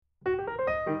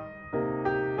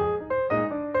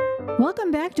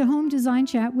Welcome back to Home Design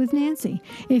Chat with Nancy.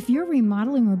 If you're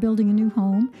remodeling or building a new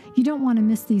home, you don't want to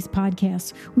miss these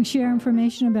podcasts. We share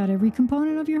information about every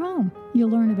component of your home. You'll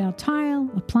learn about tile,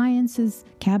 appliances,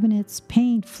 cabinets,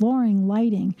 paint, flooring,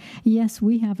 lighting. Yes,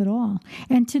 we have it all.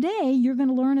 And today you're going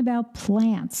to learn about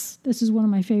plants. This is one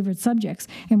of my favorite subjects.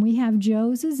 And we have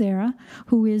Joe Zazzera,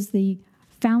 who is the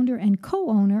founder and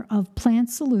co-owner of Plant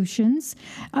Solutions.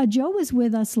 Joe was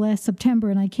with us last September,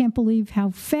 and I can't believe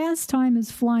how fast time is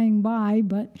flying by,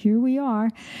 but here we are.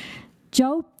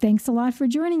 Joe, thanks a lot for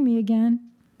joining me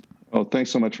again. Oh, thanks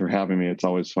so much for having me. It's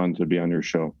always fun to be on your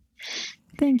show.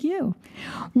 Thank you.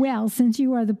 Well, since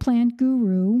you are the plant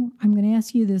guru, I'm going to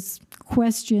ask you this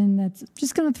question that's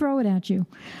just going to throw it at you.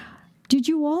 Did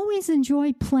you always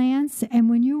enjoy plants?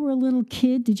 And when you were a little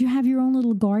kid, did you have your own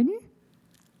little garden?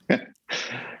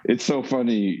 It's so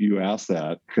funny you ask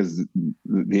that because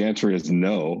the answer is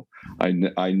no.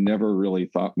 I never really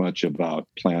thought much about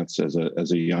plants as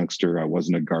a youngster. I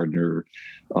wasn't a gardener.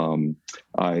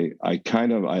 I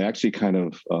actually kind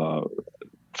of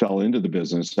fell into the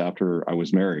business after I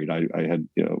was married. I had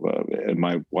and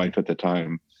my wife at the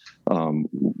time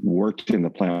worked in the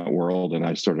plant world, and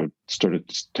I started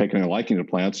taking a liking to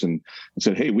plants and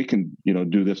said, hey, we can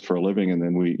do this for a living. And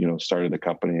then we started the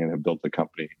company and have built the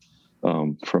company.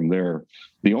 From there,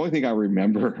 the only thing I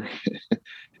remember,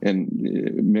 and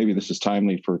maybe this is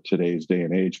timely for today's day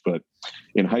and age, but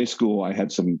in high school, I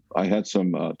had some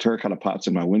terracotta pots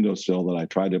in my windowsill that I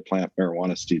tried to plant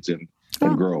marijuana seeds in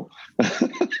and grow.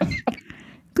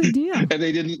 Good deal. And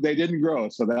they didn't grow.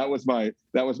 So that was my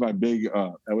big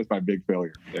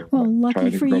failure there. Well, lucky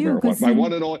for you, my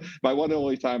one and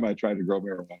only time I tried to grow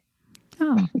marijuana.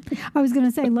 Oh, I was going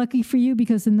to say lucky for you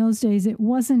because in those days it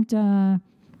wasn't.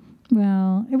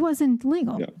 It wasn't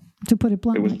legal, to put it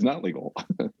bluntly. It was not legal.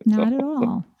 Not at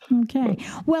all. Okay.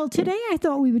 Well, today I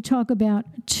thought we would talk about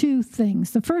two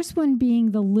things. The first one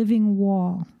being the living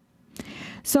wall.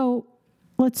 So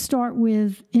let's start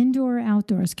with indoor or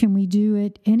outdoors. Can we do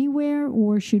it anywhere,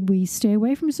 or should we stay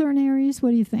away from certain areas?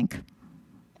 What do you think?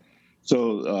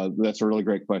 So that's a really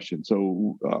great question.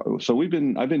 So I've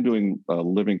been doing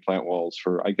living plant walls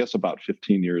for, I guess, about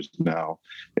 15 years now.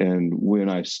 And when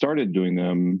I started doing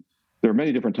them, there are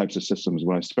many different types of systems.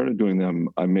 When I started doing them,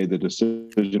 I made the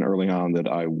decision early on that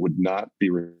I would not be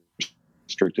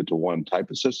restricted to one type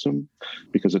of system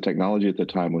because the technology at the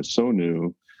time was so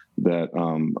new that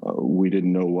we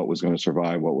didn't know what was going to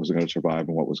survive, and what was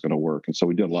going to work. And so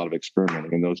we did a lot of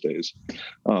experimenting in those days.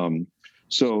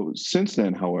 So since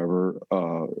then, however,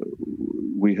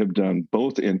 we have done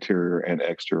both interior and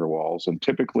exterior walls. And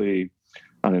typically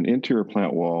on an interior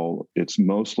plant wall, it's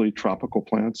mostly tropical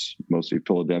plants, mostly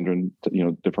philodendron,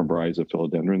 different varieties of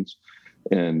philodendrons.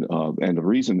 And the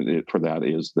reason for that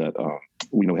is that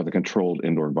we have a controlled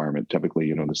indoor environment,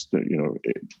 typically,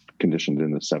 conditioned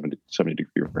in the 70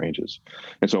 degree ranges.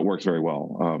 And so it works very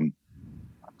well.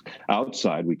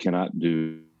 Outside, we cannot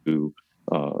do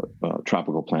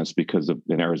tropical plants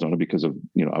in Arizona because of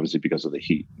the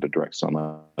heat, the direct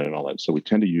sunlight and all that. So we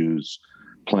tend to use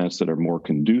plants that are more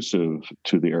conducive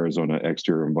to the Arizona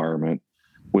exterior environment.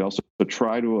 We also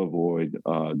try to avoid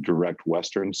direct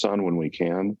western sun when we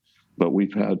can, but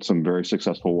we've had some very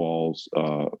successful walls,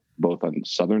 both on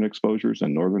southern exposures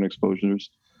and northern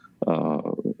exposures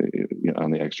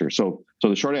on the exterior. So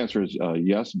the short answer is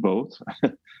yes, both,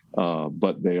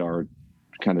 but they are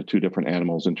kind of two different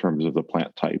animals in terms of the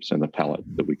plant types and the palette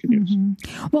that we can use.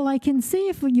 Well, I can see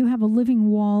if you have a living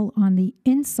wall on the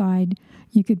inside,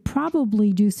 you could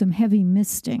probably do some heavy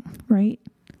misting, right?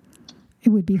 It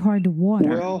would be hard to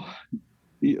water.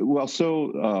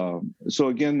 So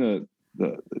again,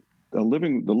 the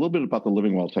little bit about the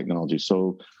living wall technology.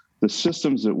 So the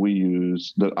systems that we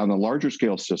use on the larger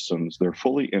scale systems, they're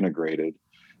fully integrated.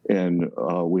 And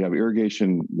we have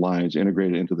irrigation lines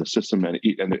integrated into the system, and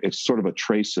it's sort of a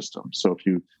tray system. So if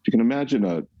you can imagine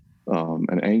an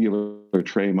angular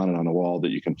tray mounted on a wall that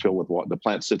you can fill with water, the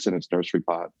plant sits in its nursery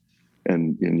pot,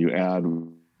 and you add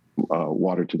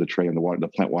water to the tray, and the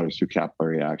plant waters through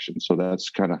capillary action. So that's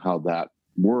kind of how that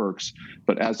works.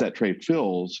 But as that tray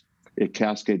fills, it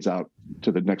cascades out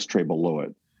to the next tray below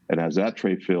it, and as that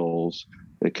tray fills,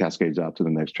 it cascades out to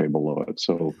the next tray below it.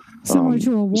 So similar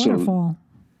to a waterfall.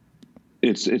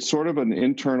 It's sort of an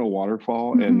internal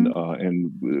waterfall, and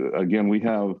again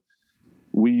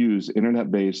we use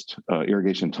internet-based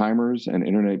irrigation timers and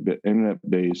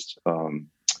internet-based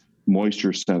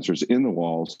moisture sensors in the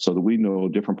walls, so that we know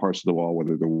different parts of the wall,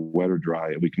 whether they're wet or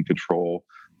dry, and we can control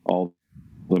all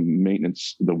the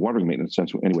watering maintenance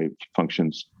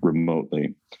functions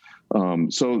remotely.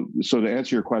 So to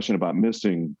answer your question about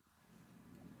misting,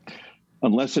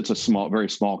 unless it's a very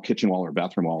small kitchen wall or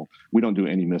bathroom wall, we don't do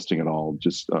any misting at all,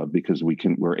 just because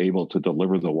we're able to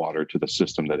deliver the water to the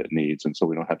system that it needs. And so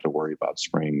we don't have to worry about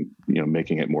spraying,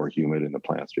 making it more humid in the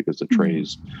plants, because the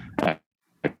trays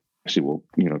actually will,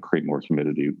 create more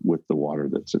humidity with the water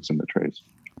that sits in the trays.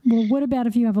 Well, what about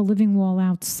if you have a living wall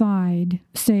outside,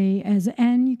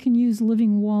 and you can use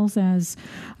living walls as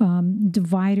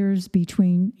dividers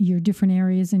between your different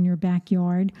areas in your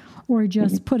backyard, or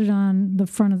just put it on the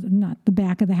front of not the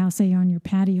back of the house, say on your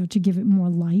patio, to give it more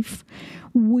life.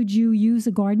 Would you use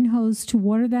a garden hose to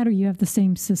water that, or you have the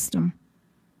same system?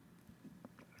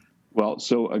 Well,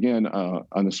 so again,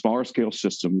 on the smaller scale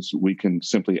systems, we can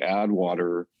simply add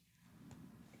water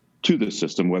to the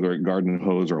system, whether a garden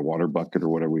hose or a water bucket or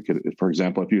whatever. We could, for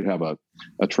example, if you have a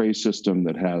tray system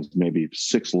that has maybe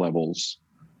 6 levels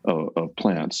of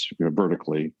plants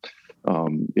vertically,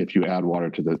 if you add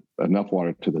enough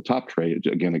water to the top tray,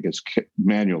 again, it gets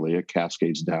manually, it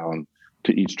cascades down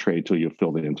to each tray till you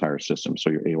fill the entire system. So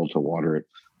you're able to water it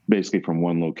basically from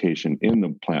one location in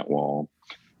the plant wall,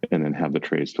 and then have the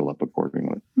trays fill up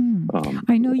accordingly.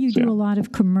 I know you do a lot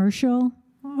of commercial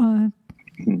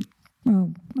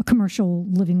commercial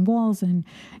living walls and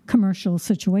commercial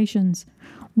situations.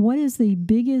 What is the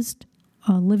biggest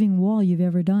living wall you've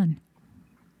ever done?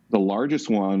 The largest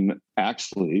one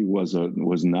actually was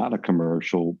not a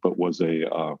commercial, but was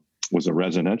a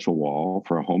residential wall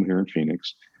for a home here in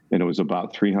Phoenix, and it was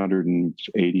about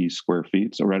 380 square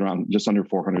feet, so right around just under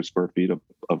 400 square feet of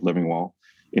living wall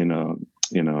in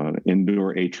an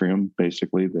indoor atrium,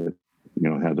 basically, that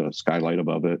had a skylight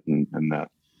above it and that.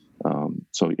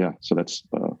 So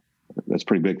that's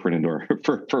pretty big for an indoor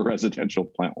for a residential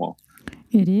plant wall.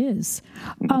 It is.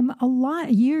 A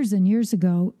lot years and years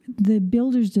ago, the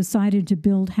builders decided to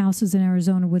build houses in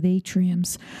Arizona with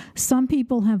atriums. Some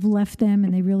people have left them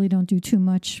and they really don't do too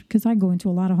much, because I go into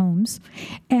a lot of homes.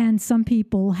 And some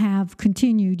people have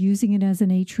continued using it as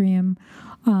an atrium.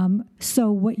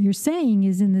 So what you're saying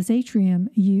is, in this atrium,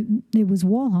 it was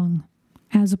wall hung,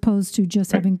 as opposed to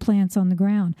just having plants on the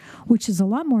ground, which is a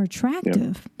lot more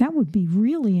attractive. Yep. That would be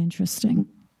really interesting.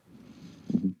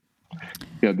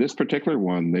 Yeah, this particular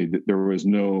one, there was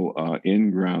no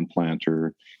in-ground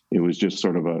planter. It was just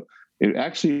sort of it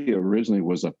actually originally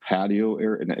was a patio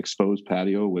area, an exposed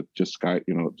patio with just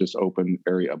just open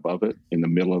area above it in the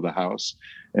middle of the house.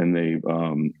 And they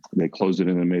closed it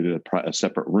in and made it a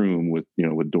separate room with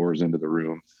doors into the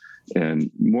room. And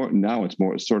now it's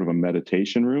more sort of a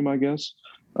meditation room, I guess,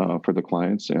 for the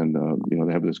clients. And,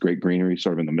 they have this great greenery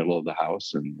sort of in the middle of the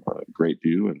house, and great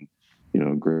view,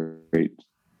 and, great,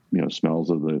 smells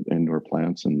of the indoor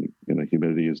plants, and,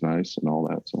 humidity is nice and all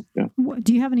that. So, yeah.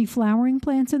 Do you have any flowering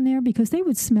plants in there? Because they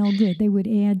would smell good. They would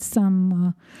add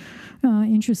some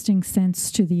interesting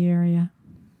scents to the area.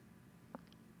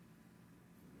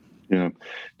 Yeah.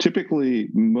 Typically,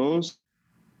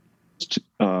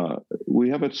 we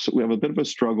have a bit of a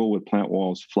struggle with plant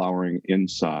walls flowering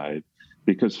inside,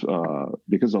 because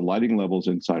the lighting levels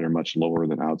inside are much lower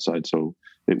than outside. So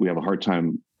we have a hard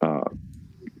time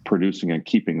producing and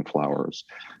keeping flowers.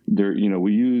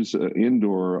 We use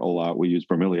indoor a lot. We use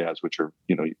bromeliads, which are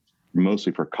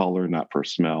mostly for color, not for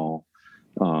smell.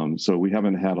 So we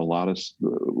haven't had a lot of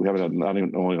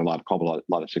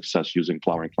success using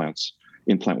flowering plants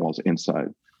in plant walls inside.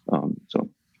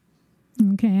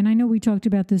 Okay, and I know we talked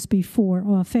about this before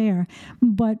off air,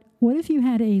 but what if you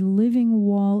had a living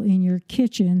wall in your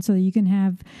kitchen so that you can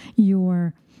have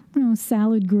your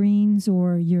salad greens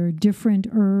or your different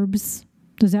herbs?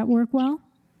 Does that work well?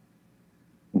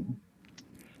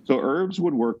 So herbs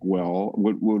would work well,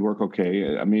 would work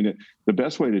okay. I mean, the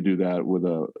best way to do that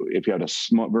if you had a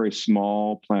very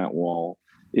small plant wall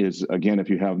is, again, if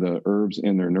you have the herbs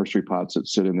in their nursery pots that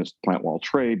sit in this plant wall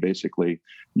tray, basically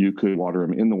you could water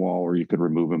them in the wall, or you could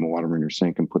remove them and water them in your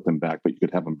sink and put them back, but you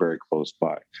could have them very close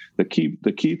by. The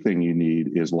key thing you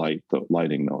need is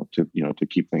lighting though, to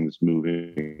keep things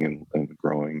moving and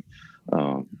growing.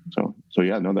 So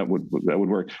yeah, no, that would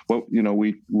work. Well,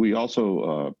 we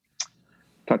also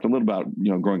talked a little about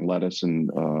growing lettuce and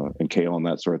kale and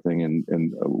that sort of thing,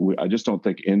 and I just don't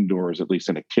think indoors, at least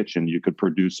in a kitchen, you could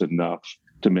produce enough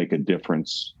to make a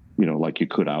difference, like you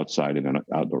could outside in an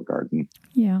outdoor garden.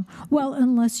 Yeah, well,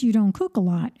 unless you don't cook a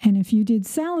lot, and if you did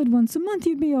salad once a month,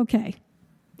 you'd be okay,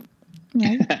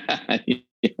 right?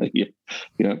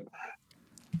 Yeah.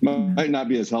 Might not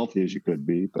be as healthy as you could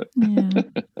be, but yeah.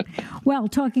 Well,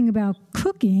 talking about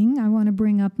cooking, I want to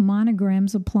bring up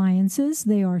Monogram's appliances.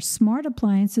 They are smart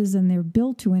appliances, and they're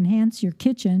built to enhance your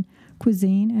kitchen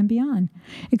cuisine, and beyond.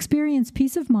 Experience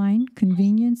peace of mind,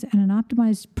 convenience, and an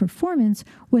optimized performance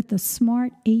with the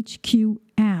Smart HQ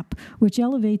app, which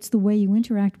elevates the way you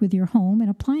interact with your home and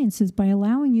appliances by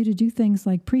allowing you to do things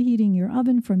like preheating your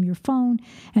oven from your phone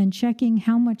and checking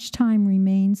how much time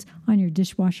remains on your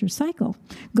dishwasher cycle.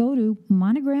 Go to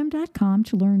monogram.com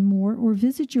to learn more or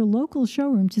visit your local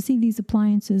showroom to see these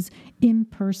appliances in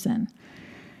person.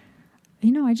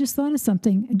 You know, I just thought of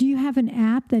something. Do you have an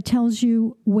app that tells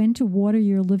you when to water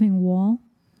your living wall?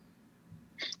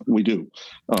 We do.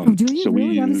 Do you? So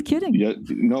really? I was kidding. Yeah,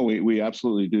 no, we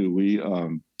absolutely do.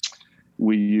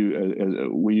 We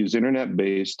use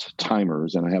internet-based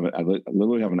timers, and I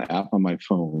literally have an app on my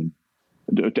phone.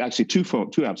 Actually, two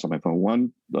apps on my phone.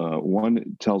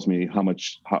 One tells me how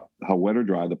wet or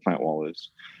dry the plant wall is,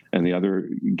 and the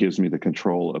other gives me the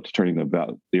control of turning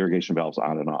the irrigation valves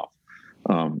on and off.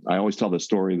 I always tell the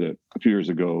story that a few years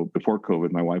ago, before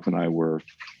COVID, my wife and I were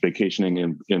vacationing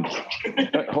in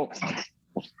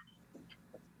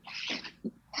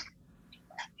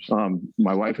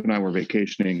my wife and I were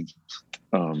vacationing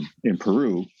in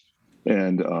Peru,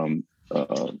 and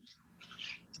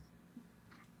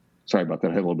sorry about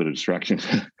that. I had a little bit of distraction.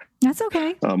 That's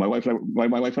okay. My wife and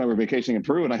I were vacationing in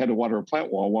Peru, and I had to water a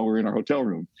plant wall while we were in our hotel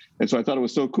room. And so I thought it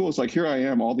was so cool. It's like, here I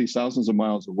am, all these thousands of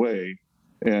miles away,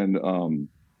 and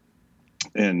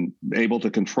able to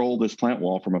control this plant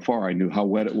wall from afar. I knew how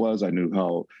wet it was. I knew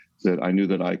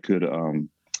that I could. I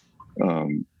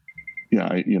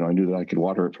knew that I could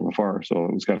water it from afar. So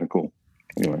it was kind of cool.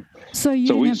 Anyway, so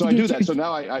I do that. So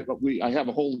now I have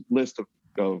a whole list of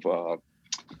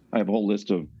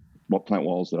what plant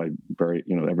walls that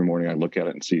every morning I look at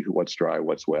it and see what's dry,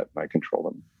 what's wet, and I control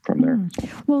them from there.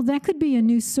 Well, that could be a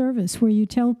new service where you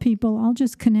tell people, I'll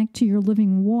just connect to your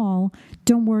living wall.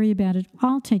 Don't worry about it.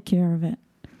 I'll take care of it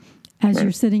as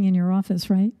you're sitting in your office,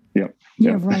 right? Yep.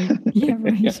 Yeah, right. Yeah,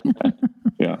 right.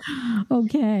 Yeah.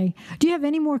 Okay. Do you have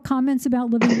any more comments about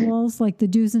living walls, like the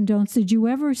do's and don'ts? Did you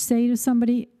ever say to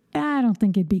somebody, I don't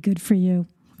think it'd be good for you?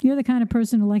 You're the kind of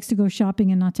person who likes to go shopping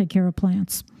and not take care of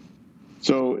plants.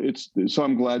 So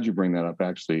I'm glad you bring that up.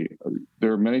 Actually,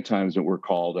 there are many times that we're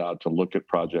called out to look at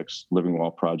projects, living wall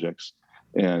projects,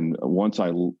 and once I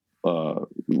go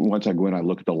in, I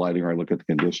look at the lighting, or I look at the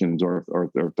conditions, or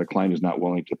if the client is not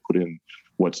willing to put in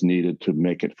what's needed to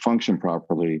make it function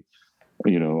properly,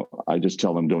 I just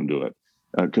tell them don't do it,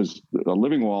 because a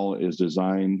living wall is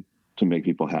designed to make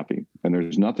people happy, and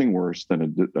there's nothing worse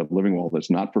than a living wall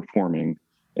that's not performing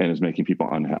and is making people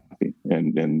unhappy.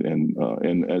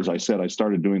 And as I said, I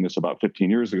started doing this about 15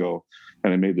 years ago,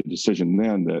 and I made the decision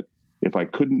then that if I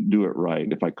couldn't do it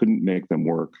right, if I couldn't make them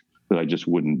work, that I just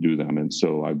wouldn't do them. And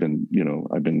so I've been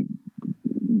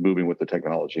moving with the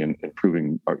technology and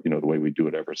improving the way we do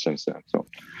it ever since then. So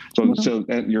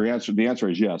and the answer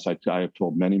is yes. I have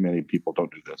told many people don't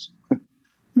do this.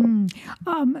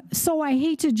 So I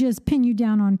hate to just pin you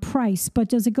down on price, but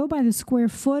does it go by the square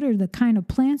foot or the kind of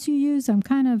plants you use? I'm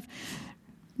kind of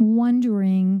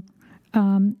wondering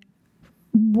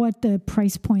what the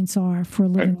price points are for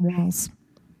living walls.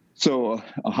 So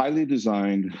a highly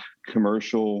designed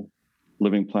commercial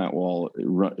living plant wall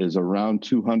is around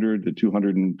 $200 to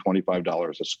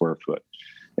 $225 a square foot.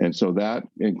 And so that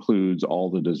includes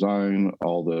all the design,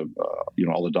 all the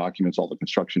documents, all the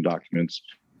construction documents,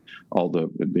 all the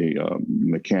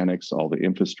mechanics, all the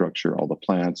infrastructure, all the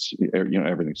plants,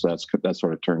 everything. So that's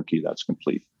sort of turnkey. That's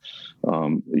complete.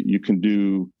 You can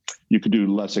do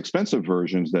less expensive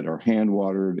versions that are hand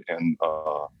watered and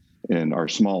are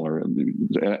smaller.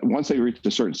 Once they reach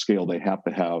a certain scale, they have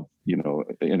to have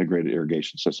integrated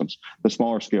irrigation systems. The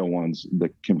smaller scale ones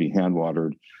that can be hand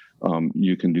watered,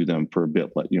 you can do them for a bit,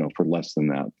 for less than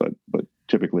that. But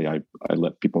typically, I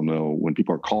let people know when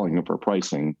people are calling up for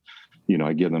pricing.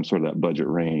 I give them sort of that budget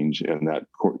range, and that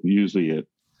usually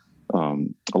a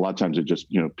lot of times it just,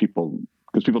 people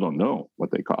don't know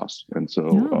what they cost. And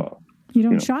so you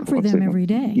don't shop for them every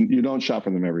day. You don't shop for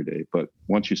them every day, but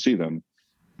once you see them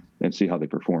and see how they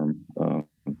perform,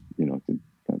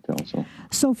 can tell.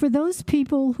 So for those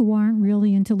people who aren't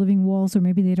really into living walls, or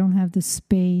maybe they don't have the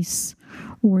space,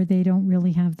 or they don't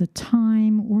really have the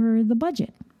time or the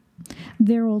budget,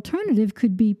 their alternative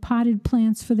could be potted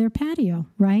plants for their patio,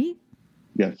 right?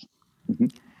 Yes. Mm-hmm.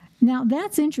 Now,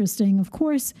 that's interesting. Of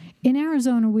course, in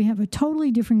Arizona, we have a totally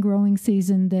different growing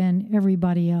season than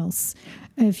everybody else.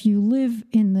 If you live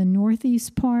in the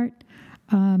northeast part,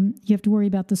 you have to worry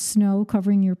about the snow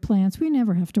covering your plants. We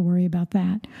never have to worry about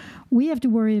that. We have to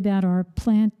worry about our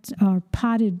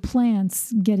potted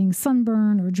plants getting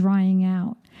sunburn or drying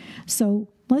out. So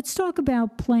let's talk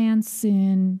about plants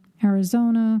in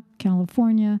Arizona,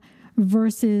 California,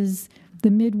 versus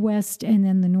the Midwest and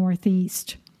then the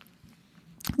Northeast.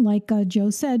 Like Joe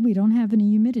said, we don't have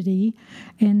any humidity,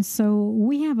 and so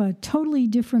we have a totally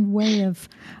different way of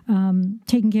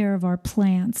taking care of our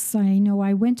plants. I know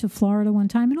I went to Florida one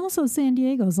time, and also San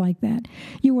Diego's like that.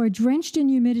 You are drenched in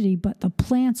humidity, but the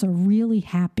plants are really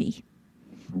happy,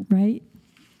 right?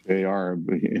 They are.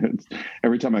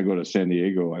 Every time I go to San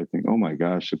Diego, I think, oh my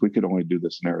gosh, if we could only do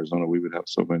this in Arizona, we would have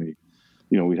so many,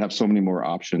 we'd have so many more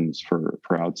options for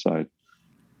outside.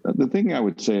 The thing I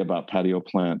would say about patio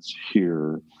plants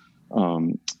here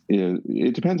is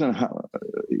it depends on how,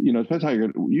 it depends how you're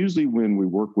going to, usually when we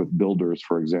work with builders,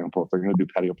 for example, if they're going to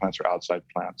do patio plants or outside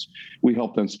plants, we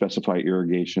help them specify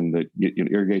irrigation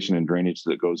irrigation and drainage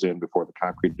that goes in before the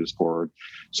concrete is poured,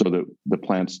 so that the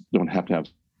plants don't have to have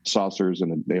saucers,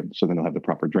 and so then they'll have the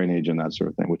proper drainage and that sort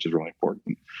of thing, which is really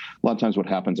important. A lot of times what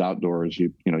happens outdoors,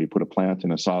 you put a plant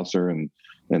in a saucer, and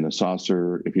the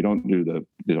saucer, if you don't do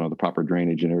the proper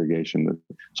drainage and irrigation, the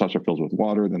saucer fills with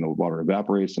water, then the water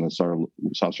evaporates and the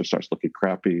saucer starts looking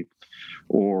crappy,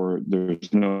 or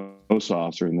there's no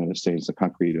saucer and then it stains the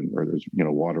concrete, or there's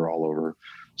water all over.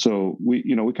 So we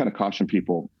kind of caution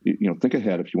people, think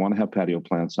ahead. If you want to have patio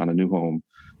plants on a new home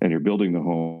and you're building the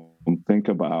home, think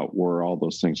about where all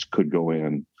those things could go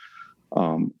in.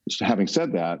 So having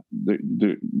said that,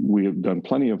 we have done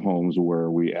plenty of homes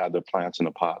where we add the plants in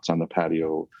the pots on the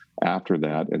patio after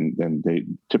that, and then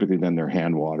they're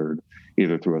hand watered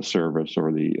either through a service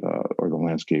or the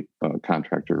landscape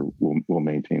contractor will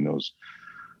maintain those.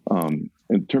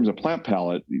 In terms of plant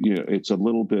palette, it's a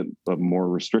little bit more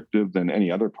restrictive than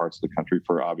any other parts of the country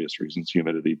for obvious reasons,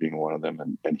 humidity being one of them,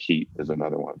 and heat is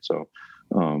another one. So,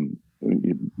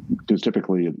 because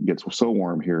typically it gets so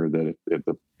warm here that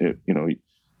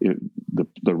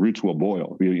the roots will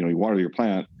boil. You water your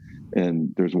plant,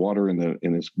 and there's water in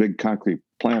this big concrete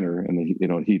planter, and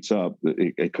it heats up.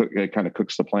 It kind of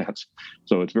cooks the plants.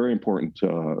 So it's very important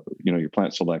to your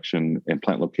plant selection and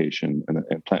plant location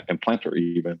and planter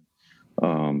even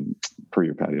for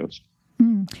your patios.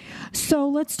 So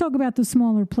let's talk about the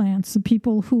smaller plants, the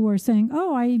people who are saying,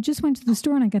 oh, I just went to the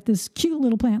store and I got this cute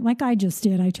little plant like I just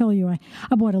did. I tell you, I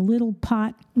bought a little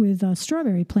pot with a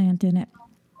strawberry plant in it.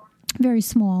 Very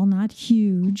small, not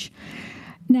huge.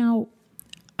 Now,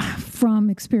 from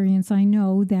experience, I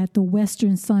know that the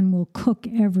western sun will cook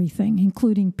everything,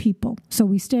 including people. So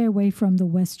we stay away from the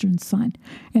western sun,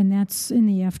 and that's in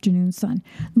the afternoon sun.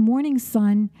 The morning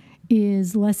sun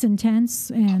is less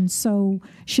intense, and so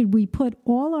should we put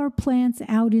all our plants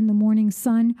out in the morning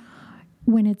sun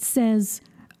when it says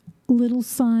little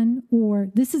sun, or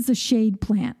this is a shade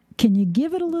plant? Can you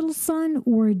give it a little sun,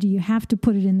 or do you have to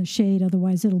put it in the shade,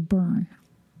 otherwise it'll burn?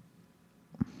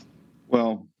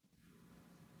 Well,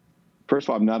 first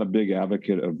of all, I'm not a big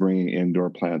advocate of bringing indoor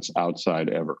plants outside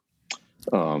ever.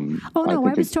 I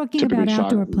was talking about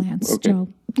outdoor plants, okay. Joe.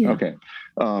 Yeah. Okay.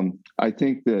 I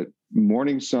think that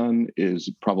morning sun is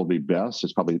probably best.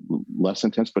 It's probably less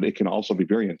intense, but it can also be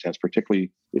very intense,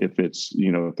 particularly if it's,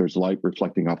 if there's light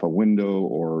reflecting off a window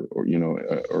or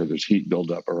there's heat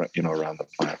buildup around the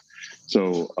plant.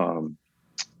 So,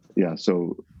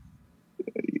 so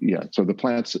the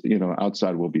plants,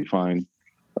 outside will be fine.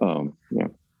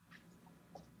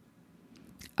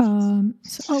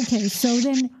 Okay. So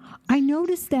then I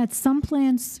noticed that some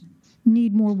plants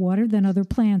need more water than other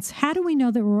plants. How do we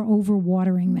know that we're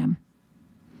overwatering them?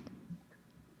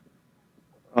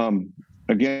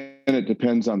 Again, it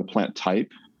depends on the plant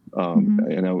type.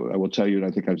 And I will tell you, and I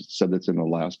think I've said this in the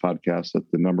last podcast, that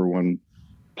the number one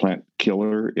plant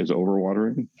killer is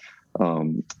overwatering. I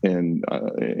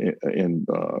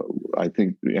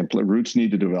think roots need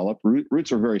to develop.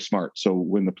 Roots are very smart. So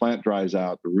when the plant dries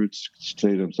out, the roots say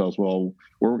to themselves, well,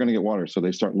 where are we going to get water? So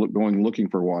they start looking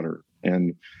for water.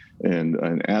 And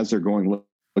as they're going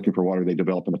looking for water, they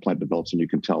develop and the plant develops, and you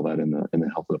can tell that in the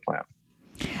health of the plant.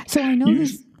 So I know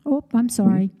this. Oh, I'm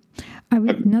sorry.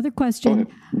 Another question.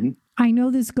 I know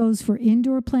this goes for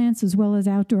indoor plants as well as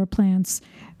outdoor plants.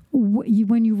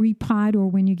 When you repot or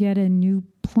when you get a new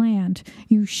plant,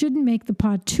 you shouldn't make the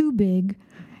pot too big.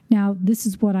 Now, this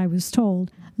is what I was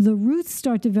told. The roots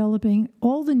start developing,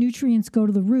 all the nutrients go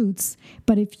to the roots,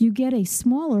 but if you get a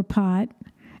smaller pot,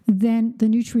 then the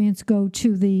nutrients go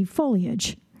to the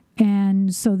foliage.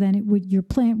 And so then your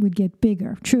plant would get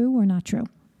bigger. True or not true?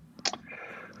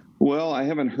 Well, I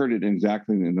haven't heard it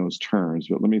exactly in those terms,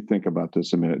 but let me think about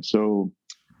this a minute. So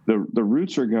the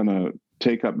roots are going to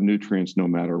take up nutrients no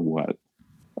matter what.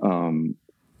 And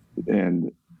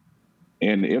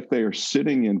if they are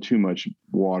sitting in too much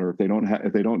water, if they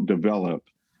don't develop,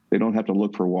 they don't have to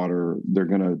look for water. They're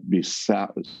going to be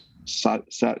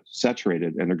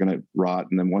saturated, and they're going to rot.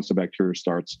 And then once the bacteria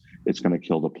starts, it's going to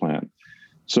kill the plant.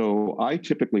 So I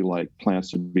typically like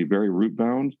plants to be very root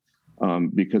bound,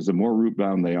 because the more root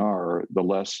bound they are, the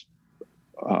less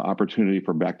opportunity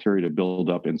for bacteria to build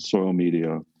up in soil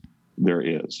media there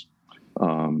is.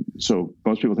 So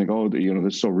most people think, oh,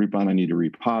 this is so root bound, I need to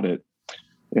repot it.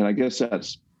 And I guess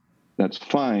that's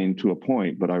fine to a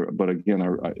point, but again,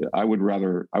 I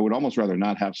would almost rather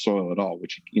not have soil at all,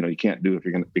 which you can't do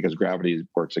because gravity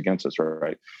works against us,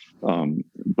 right?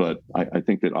 But I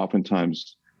think that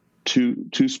oftentimes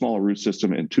too small a root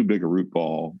system and too big a root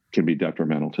ball can be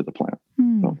detrimental to the plant.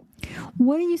 So.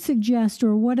 What do you suggest,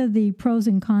 or what are the pros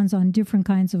and cons on different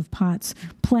kinds of pots?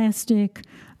 Plastic,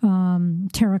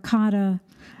 terracotta,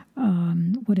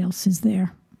 what else is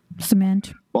there?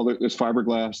 Cement? Well, there's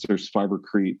fiberglass, there's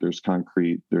fibercrete, there's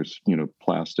concrete, there's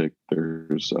plastic,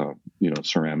 there's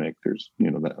ceramic, there's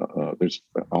there's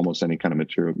almost any kind of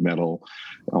material, metal,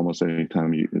 almost any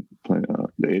time you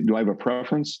do I have a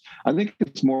preference? I think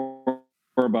it's more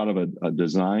about a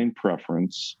design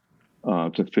preference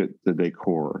to fit the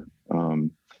decor,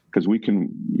 because we can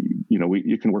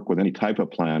you can work with any type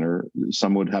of planter.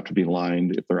 Some would have to be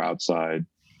lined if they're outside,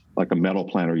 like a metal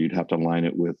planter. You'd have to line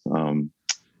it with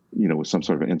with some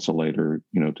sort of insulator,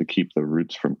 to keep the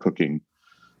roots from cooking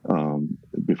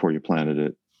before you planted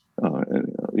it.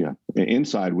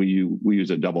 Inside we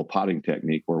use a double potting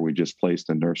technique where we just place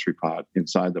the nursery pot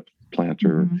inside the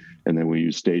planter, and then we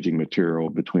use staging material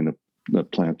between the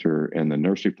planter and the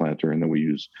nursery planter, and then we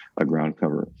use a ground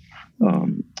cover.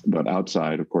 But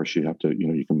outside, of course, you have to,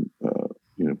 you can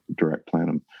direct plant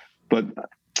them. But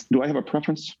do I have a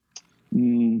preference?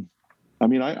 I'm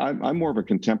more of a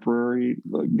contemporary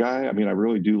guy. I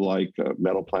really do like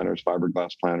metal planters,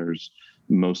 fiberglass planters,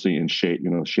 mostly in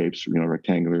shapes,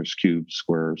 rectangulars, cubes,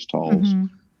 squares, talls,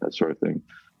 that sort of thing.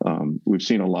 We've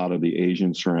seen a lot of the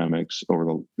Asian ceramics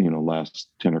over the last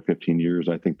 10 or 15 years.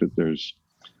 I think that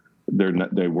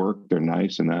they work, they're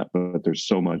nice and that, but there's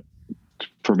so much.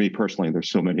 For me personally, there's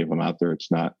so many of them out there. It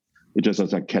just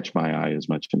doesn't catch my eye as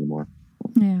much anymore.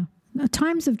 Yeah.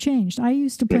 Times have changed. I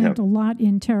used to plant a lot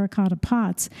in terracotta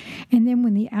pots. And then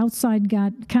when the outside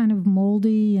got kind of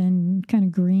moldy and kind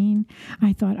of green,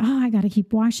 I thought, I got to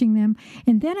keep washing them.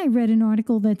 And then I read an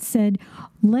article that said,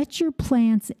 let your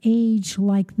plants age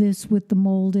like this with the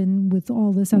mold and with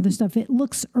all this other stuff. It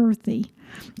looks earthy.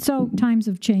 So times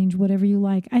have changed, whatever you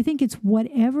like. I think it's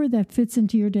whatever that fits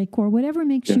into your decor, whatever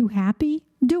makes you happy,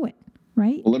 do it,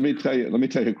 right? Well, let me tell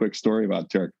you a quick story about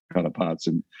terracotta pots.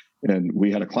 And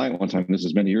we had a client one time, this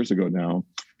is many years ago now,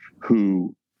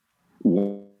 who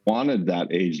wanted that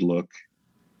aged look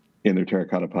in their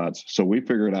terracotta pots. So we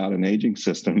figured out an aging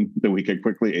system that we could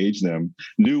quickly age them,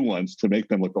 new ones, to make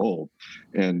them look old,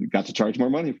 and got to charge more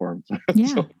money for them.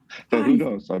 Yeah. so who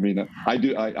knows? I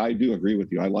do agree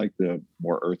with you. I like the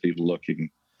more earthy looking,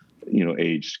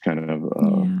 aged kind of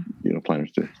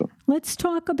planters too. So. Let's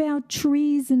talk about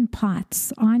trees and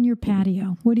pots on your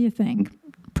patio. What do you think?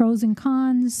 Pros and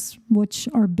cons, which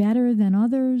are better than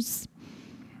others?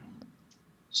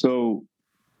 So,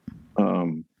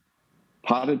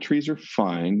 potted trees are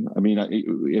fine.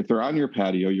 If they're on your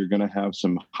patio, you're going to have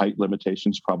some height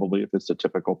limitations, probably, if it's a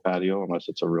typical patio, unless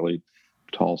it's a really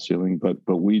tall ceiling. But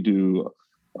we do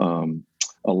a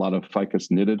lot of Ficus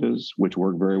nididas, which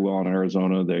work very well in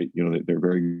Arizona. They're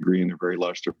very green, they're very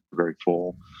lush, they're very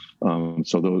full.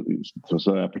 So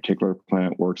that particular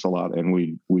plant works a lot, and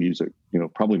we use it,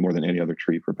 probably more than any other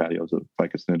tree for patios, of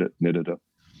Ficus nitida.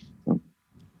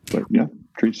 But yeah,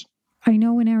 trees. I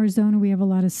know in Arizona we have a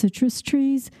lot of citrus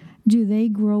trees. Do they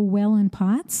grow well in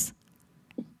pots?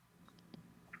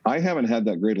 I haven't had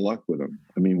that great luck with them.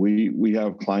 We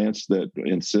have clients that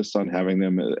insist on having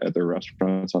them at their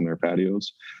restaurants on their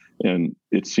patios, and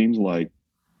it seems like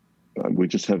we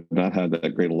just have not had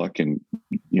that great luck in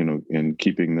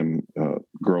keeping them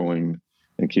growing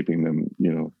and keeping them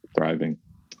thriving.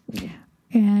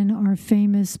 And our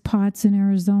famous pots in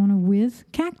Arizona with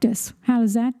cactus, how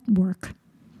does that work?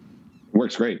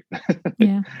 Works great.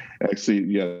 Yeah. Actually,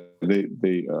 yeah. There's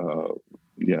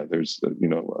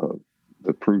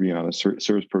the Peruvianus,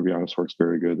 Cereus peruvianus works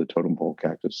very good. The totem pole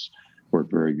cactus work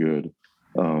very good.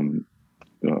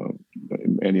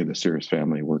 Any of the Cereus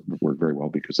family work very well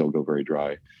because they'll go very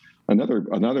dry.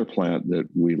 Another plant that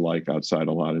we like outside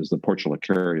a lot is the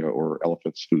Portulacaria, or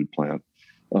elephant's food plant.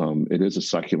 It is a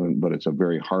succulent, but it's a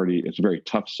very hardy, it's a very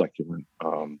tough succulent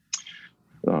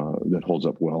that holds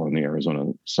up well in the Arizona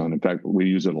sun. In fact, we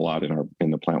use it a lot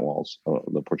in the plant walls,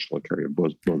 the Portulacaria,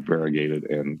 both variegated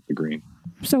and the green.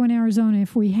 So in Arizona,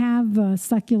 if we have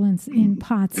succulents in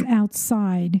pots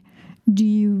outside, Do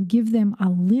you give them a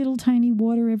little tiny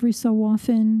water every so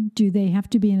often? Do they have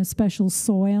to be in a special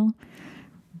soil?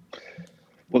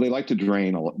 Well, they like to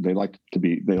drain. They like to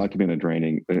be in a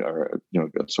draining, or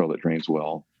soil that drains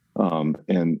well.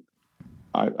 And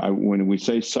when we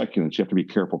say succulents, you have to be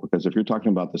careful, because if you're talking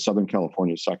about the Southern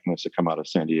California succulents that come out of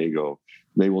San Diego,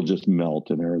 they will just melt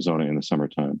in Arizona in the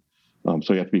summertime.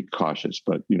 So you have to be cautious.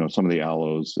 But some of the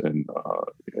aloes and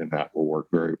that will work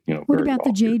very What very about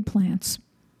well the jade plants?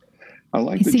 I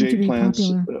like the jade plants.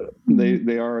 Mm-hmm.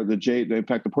 They are the jade. In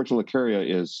fact, the portulacaria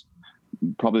is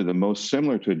probably the most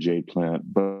similar to a jade plant,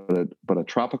 but a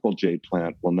tropical jade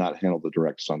plant will not handle the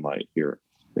direct sunlight here.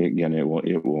 Again, it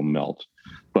will melt.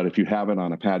 But if you have it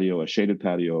on a patio, a shaded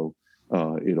patio,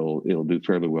 it'll do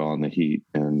fairly well in the heat,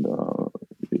 and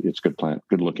it's a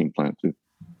good looking plant too.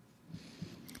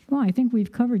 Well, I think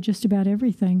we've covered just about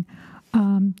everything.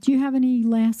 Do you have any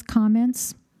last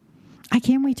comments? I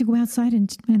can't wait to go outside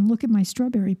and look at my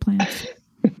strawberry plants.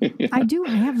 Yeah. I do.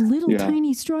 I have little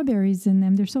tiny strawberries in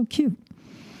them. They're so cute.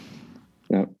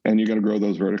 Yeah, and you're going to grow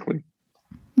those vertically?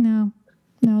 No,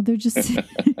 they're just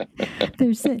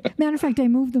matter of fact, I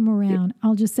move them around.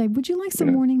 I'll just say, would you like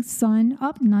some morning sun?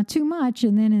 Not too much.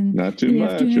 And then in the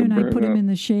afternoon, I put them in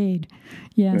the shade.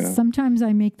 Yes, yeah. Sometimes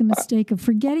I make the mistake of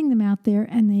forgetting them out there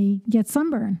and they get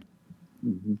sunburn.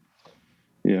 Mm-hmm.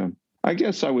 Yeah. I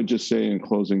guess I would just say in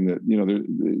closing that,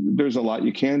 there's a lot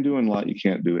you can do and a lot you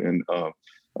can't do. And,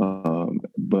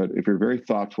 but if you're very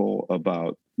thoughtful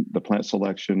about the plant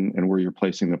selection and where you're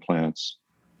placing the plants,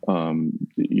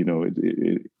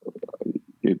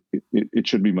 it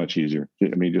should be much easier.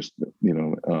 I mean, just,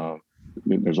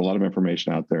 there's a lot of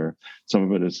information out there. Some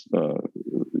of it is,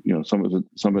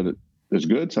 some of it is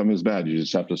good, some is bad. You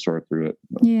just have to sort through it.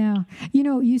 Yeah.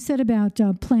 You said about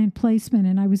plant placement,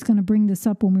 and I was going to bring this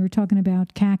up when we were talking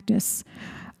about cactus.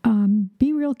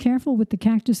 Be real careful with the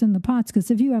cactus in the pots,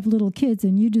 because if you have little kids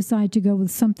and you decide to go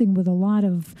with something with a lot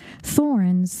of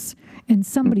thorns and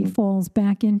somebody falls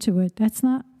back into it, that's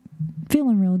not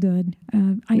feeling real good.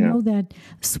 I know that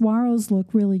saguaros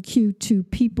look really cute to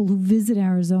people who visit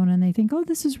Arizona, and they think, oh,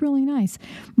 this is really nice.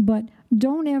 But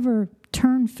don't ever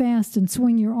turn fast and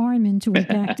swing your arm into a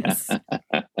cactus.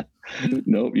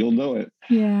 Nope, you'll know it.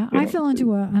 Yeah, I fell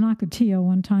into an ocotillo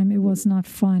one time. It was not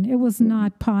fun. It was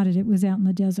not potted. It was out in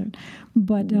the desert.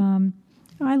 But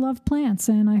I love plants,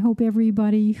 and I hope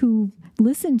everybody who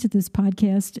listened to this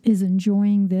podcast is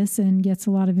enjoying this and gets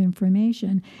a lot of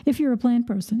information. If you're a plant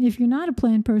person. If you're not a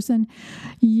plant person,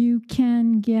 you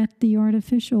can get the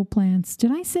artificial plants.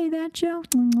 Did I say that, Joe?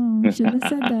 Oh, I should have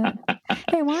said that.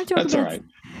 Hey, I want to talk That's about... all right.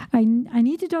 I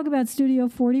need to talk about Studio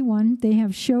 41. They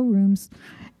have showrooms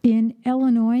in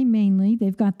Illinois mainly.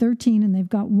 They've got 13, and they've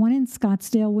got one in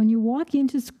Scottsdale. When you walk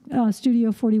into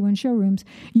Studio 41 showrooms,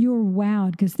 you're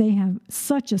wowed because they have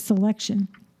such a selection.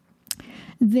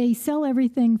 They sell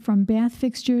everything from bath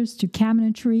fixtures to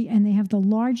cabinetry, and they have the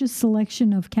largest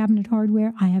selection of cabinet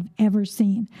hardware I have ever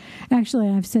seen. Actually,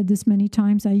 I've said this many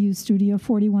times. I use Studio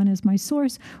 41 as my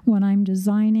source when I'm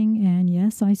designing, and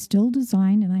yes, I still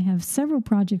design, and I have several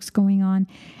projects going on,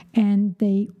 and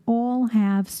they all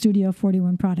have Studio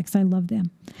 41 products. I love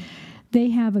them. They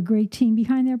have a great team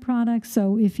behind their products,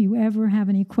 so if you ever have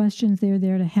any questions, they're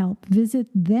there to help. Visit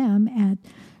them at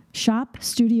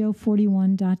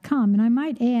shopstudio41.com. And I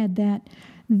might add that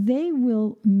they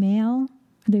will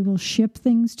ship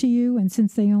things to you. And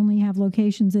since they only have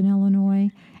locations in Illinois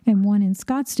and one in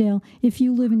Scottsdale, if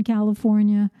you live in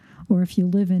California or if you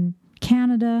live in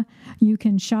Canada, you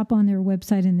can shop on their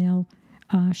website and they'll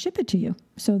ship it to you.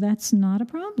 So that's not a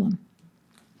problem.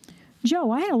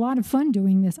 Joe, I had a lot of fun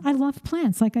doing this. I love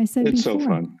plants, like I said before. It's so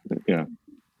fun. Yeah.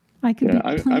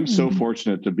 I'm so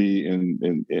fortunate to be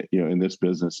in this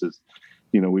business.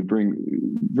 We bring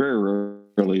very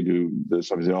rarely do this.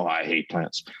 Somebody say, "Oh, I hate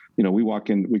plants."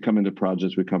 We come into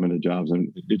projects, we come into jobs,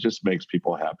 and it just makes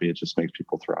people happy. It just makes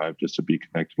people thrive, just to be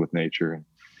connected with nature,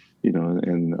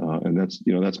 and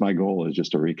that's my goal, is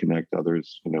just to reconnect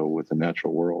others, with the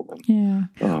natural world. And,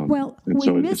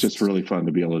 it's just really fun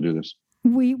to be able to do this.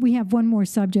 We have one more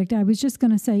subject. I was just going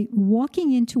to say,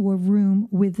 walking into a room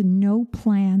with no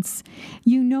plants,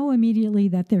 you know immediately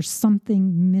that there's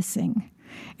something missing.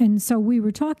 And so we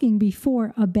were talking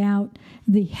before about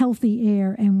the healthy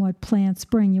air and what plants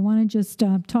bring. You want to just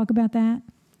talk about that?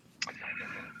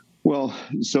 Well,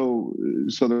 so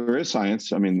there is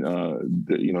science. I mean,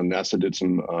 NASA did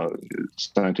some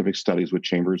scientific studies with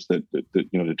chambers that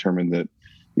determined that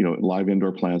live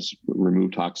indoor plants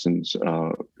remove toxins,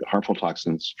 harmful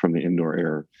toxins from the indoor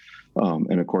air.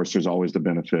 And of course, there's always the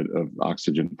benefit of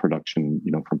oxygen production,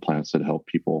 from plants that help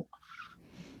people,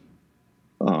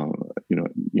 in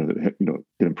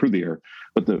a improve the air.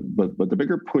 But the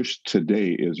bigger push today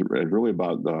is really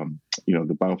about the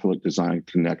biophilic design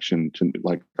connection to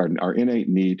like our innate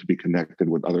need to be connected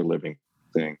with other living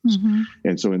things. Mm-hmm.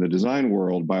 And so in the design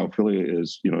world, biophilia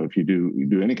is, if you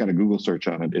do any kind of Google search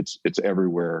on it, it's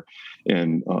everywhere.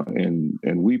 And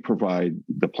we provide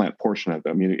the plant portion of it.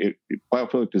 I mean,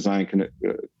 biophilic design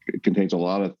contains a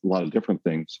lot of different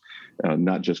things,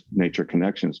 not just nature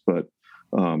connections, but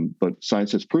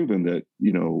science has proven that,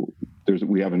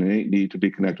 we have an innate need to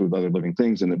be connected with other living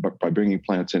things. And by bringing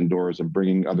plants indoors and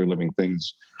bringing other living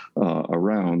things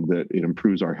around, that it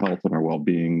improves our health and our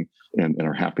well-being and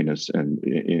our happiness. And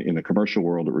in the commercial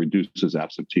world, it reduces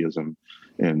absenteeism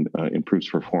and improves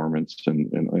performance.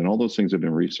 And all those things have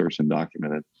been researched and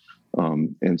documented.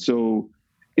 And so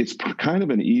it's kind of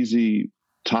an easy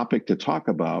topic to talk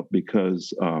about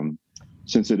because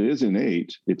since it is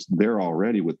innate, it's there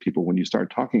already with people. When you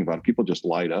start talking about it, people just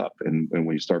light up. And when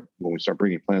we start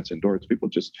bringing plants indoors, people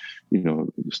just,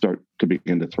 start to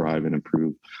begin to thrive and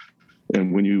improve.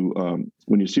 And when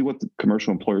you see what the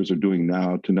commercial employers are doing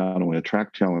now to not only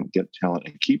attract talent, get talent,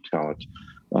 and keep talent,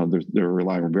 they're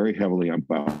relying very heavily on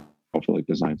biophilic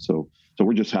design. So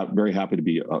we're just very happy to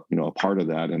be a part of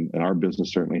that. And our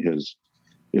business certainly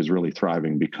is really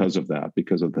thriving because of that,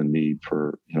 because of the need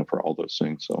for all those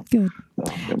things. So good.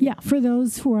 Yeah. For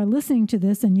those who are listening to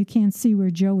this and you can't see where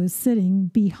Joe is sitting,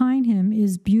 behind him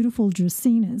is beautiful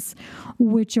dracaenas,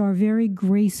 which are very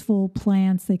graceful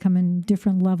plants. They come in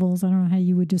different levels. I don't know how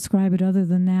you would describe it other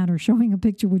than that, or showing a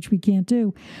picture, which we can't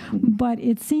do. Mm-hmm. But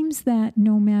it seems that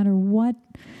no matter what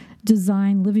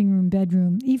design, living room,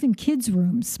 bedroom, even kids'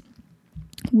 rooms,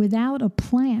 without a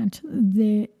plant,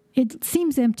 it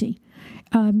seems empty.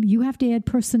 You have to add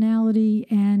personality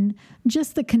and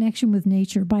just the connection with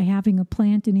nature by having a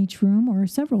plant in each room or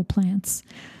several plants.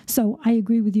 So I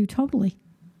agree with you totally.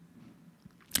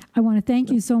 I want to thank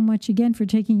you so much again for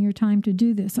taking your time to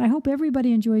do this. I hope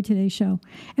everybody enjoyed today's show.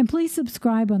 And please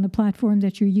subscribe on the platform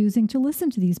that you're using to listen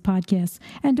to these podcasts.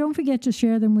 And don't forget to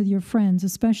share them with your friends,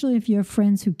 especially if you have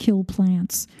friends who kill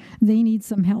plants. They need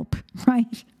some help,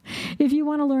 right? If you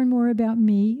want to learn more about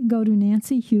me, go to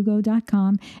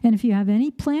nancyhugo.com. And if you have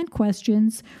any plant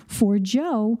questions for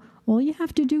Joe, all you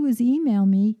have to do is email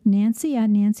me,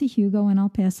 nancy@nancyhugo, and I'll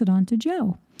pass it on to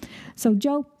Joe. So,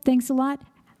 Joe, thanks a lot.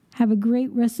 Have a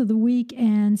great rest of the week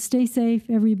and stay safe,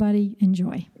 everybody.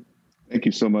 Enjoy. Thank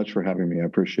you so much for having me. I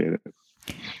appreciate it.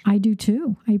 I do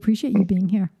too. I appreciate you being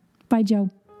here. Bye, Joe.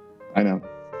 Bye now.